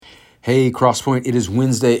Hey, Crosspoint, it is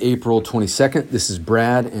Wednesday, April 22nd. This is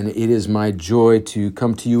Brad, and it is my joy to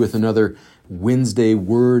come to you with another Wednesday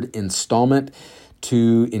Word installment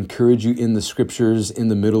to encourage you in the Scriptures in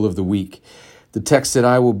the middle of the week. The text that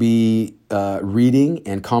I will be reading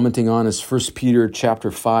and commenting on is 1 Peter chapter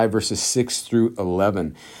 5, verses 6 through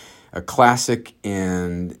 11, a classic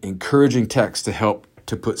and encouraging text to help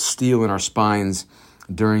to put steel in our spines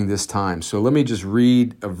during this time. So let me just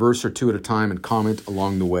read a verse or two at a time and comment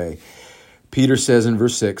along the way. Peter says in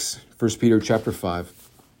verse 6, 1 Peter chapter 5,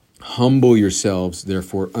 "Humble yourselves,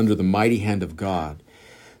 therefore, under the mighty hand of God,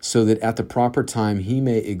 so that at the proper time he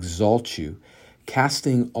may exalt you,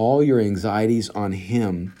 casting all your anxieties on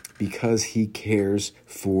him because he cares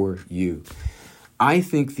for you." I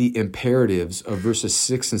think the imperatives of verses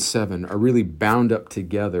 6 and 7 are really bound up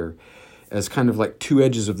together as kind of like two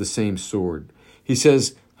edges of the same sword. He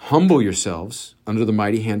says, humble yourselves under the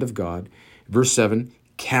mighty hand of God. Verse 7,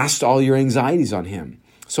 cast all your anxieties on him.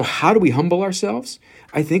 So how do we humble ourselves?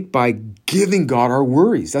 I think by giving God our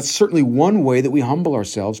worries. That's certainly one way that we humble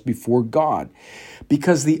ourselves before God.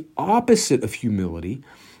 Because the opposite of humility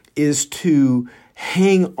is to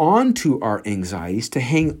hang on to our anxieties, to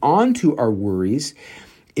hang on to our worries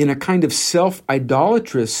in a kind of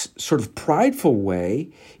self-idolatrous, sort of prideful way,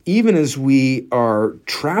 even as we are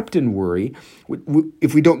trapped in worry.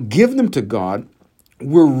 If we don't give them to God,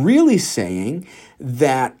 we're really saying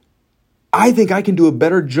that I think I can do a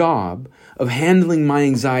better job of handling my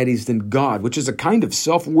anxieties than God, which is a kind of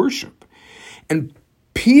self-worship. And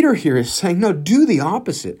Peter here is saying, no, do the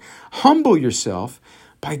opposite. Humble yourself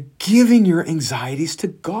by giving your anxieties to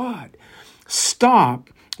God. Stop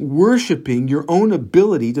worshiping your own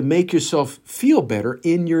ability to make yourself feel better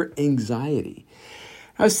in your anxiety.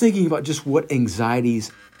 I was thinking about just what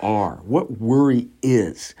anxieties are, what worry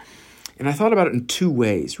is. And I thought about it in two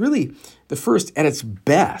ways. Really, the first, at its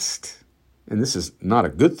best, and this is not a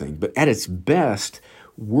good thing, but at its best,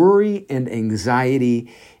 worry and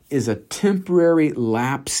anxiety is a temporary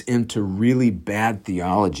lapse into really bad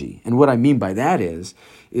theology. And what I mean by that is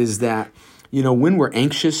that, when we're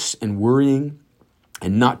anxious and worrying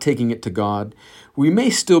and not taking it to God, we may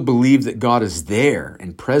still believe that God is there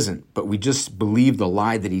and present, but we just believe the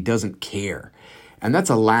lie that he doesn't care. And that's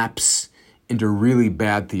a lapse into really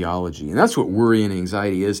bad theology. And that's what worry and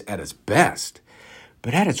anxiety is at its best.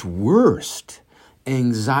 But at its worst,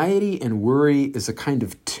 anxiety and worry is a kind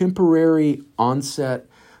of temporary onset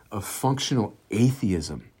of functional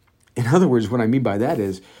atheism. In other words, what I mean by that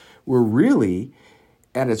is we're really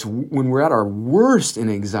when we're at our worst in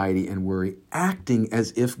anxiety and worry, acting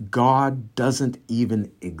as if God doesn't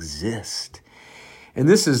even exist. And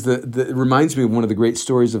this is it reminds me of one of the great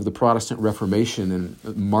stories of the Protestant Reformation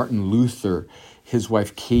and Martin Luther. His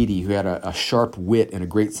wife Katie, who had a sharp wit and a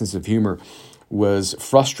great sense of humor, was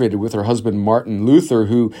frustrated with her husband Martin Luther,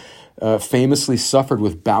 who famously suffered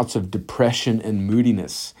with bouts of depression and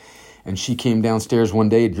moodiness. And she came downstairs one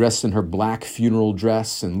day dressed in her black funeral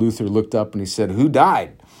dress, and Luther looked up and he said, "Who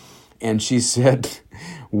died?" And she said,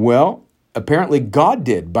 "Well, apparently God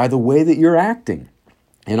did by the way that you're acting."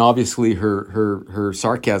 And obviously her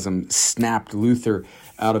sarcasm snapped Luther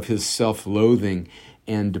out of his self-loathing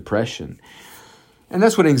and depression. And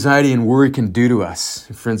that's what anxiety and worry can do to us.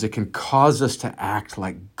 Friends, it can cause us to act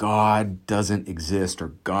like God doesn't exist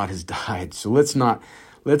or God has died. So let's not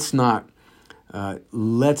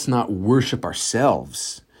worship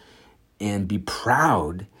ourselves and be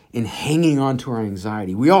proud in hanging on to our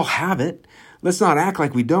anxiety. We all have it. Let's not act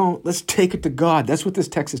like we don't. Let's take it to God. That's what this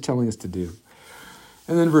text is telling us to do.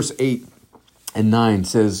 And then verse 8 and 9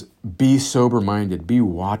 says, "Be sober-minded, be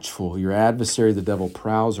watchful. Your adversary, the devil,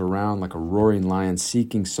 prowls around like a roaring lion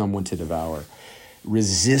seeking someone to devour.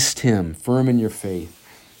 Resist him, firm in your faith,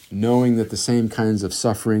 knowing that the same kinds of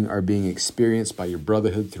suffering are being experienced by your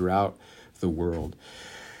brotherhood throughout the world."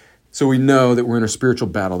 So we know that we're in a spiritual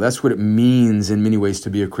battle. That's what it means in many ways to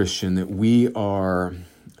be a Christian, that we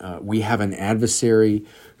have an adversary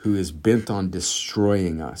who is bent on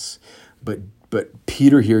destroying us. But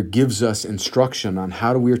Peter here gives us instruction on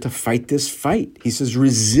how we are to fight this fight. He says,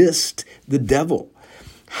 resist the devil.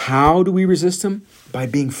 How do we resist him? By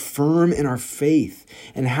being firm in our faith.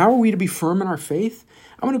 And how are we to be firm in our faith?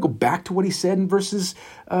 I'm going to go back to what he said in verses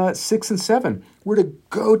 6 and 7. We're to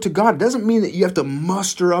go to God. It doesn't mean that you have to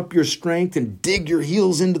muster up your strength and dig your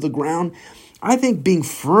heels into the ground. I think being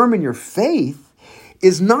firm in your faith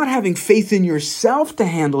is not having faith in yourself to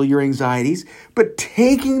handle your anxieties, but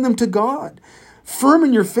taking them to God. Firm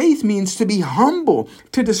in your faith means to be humble,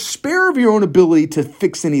 to despair of your own ability to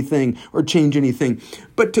fix anything or change anything,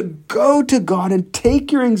 but to go to God and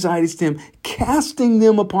take your anxieties to Him, casting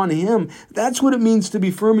them upon Him. That's what it means to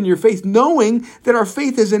be firm in your faith, knowing that our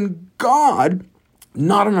faith is in God,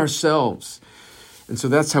 not in ourselves. And so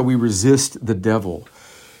that's how we resist the devil.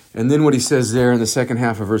 And then what he says there in the second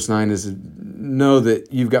half of verse 9 is, know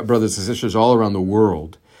that you've got brothers and sisters all around the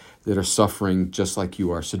world that are suffering just like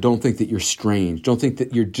you are. So don't think that you're strange. Don't think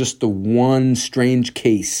that you're just the one strange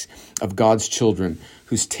case of God's children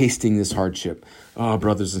who's tasting this hardship. Oh,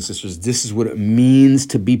 brothers and sisters, this is what it means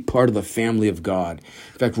to be part of the family of God.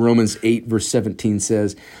 In fact, Romans 8 verse 17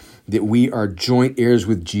 says that we are joint heirs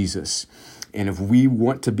with Jesus. And if we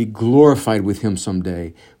want to be glorified with Him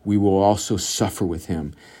someday, we will also suffer with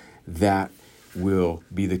Him. That will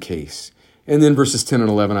be the case. And then verses 10 and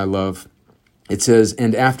 11 I love. It says,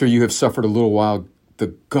 and after you have suffered a little while,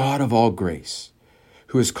 the God of all grace,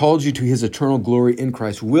 who has called you to His eternal glory in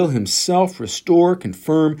Christ, will Himself restore,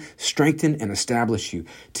 confirm, strengthen, and establish you.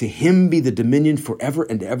 To Him be the dominion forever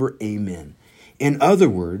and ever. Amen. In other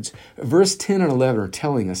words, verse 10 and 11 are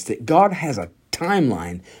telling us that God has a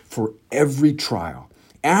timeline for every trial.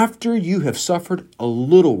 After you have suffered a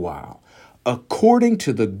little while, according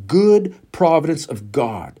to the good providence of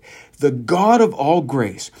God, the God of all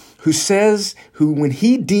grace, who when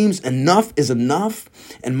He deems enough is enough,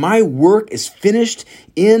 and my work is finished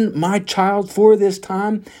in my child for this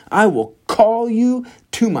time, I will call you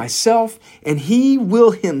to myself, and He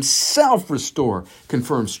will Himself restore,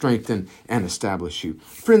 confirm, strengthen, and establish you.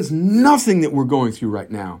 Friends, nothing that we're going through right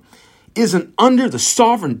now isn't under the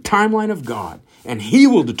sovereign timeline of God. And He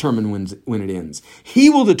will determine when it ends. He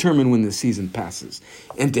will determine when the season passes.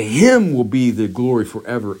 And to Him will be the glory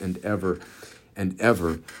forever and ever and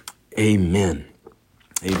ever. Amen.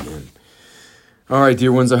 Amen. All right,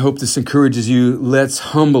 dear ones, I hope this encourages you. Let's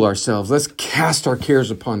humble ourselves. Let's cast our cares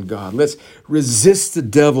upon God. Let's resist the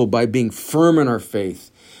devil by being firm in our faith.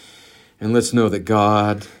 And let's know that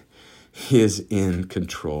God is in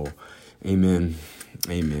control. Amen.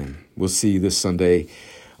 Amen. We'll see you this Sunday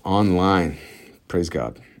online. Praise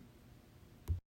God.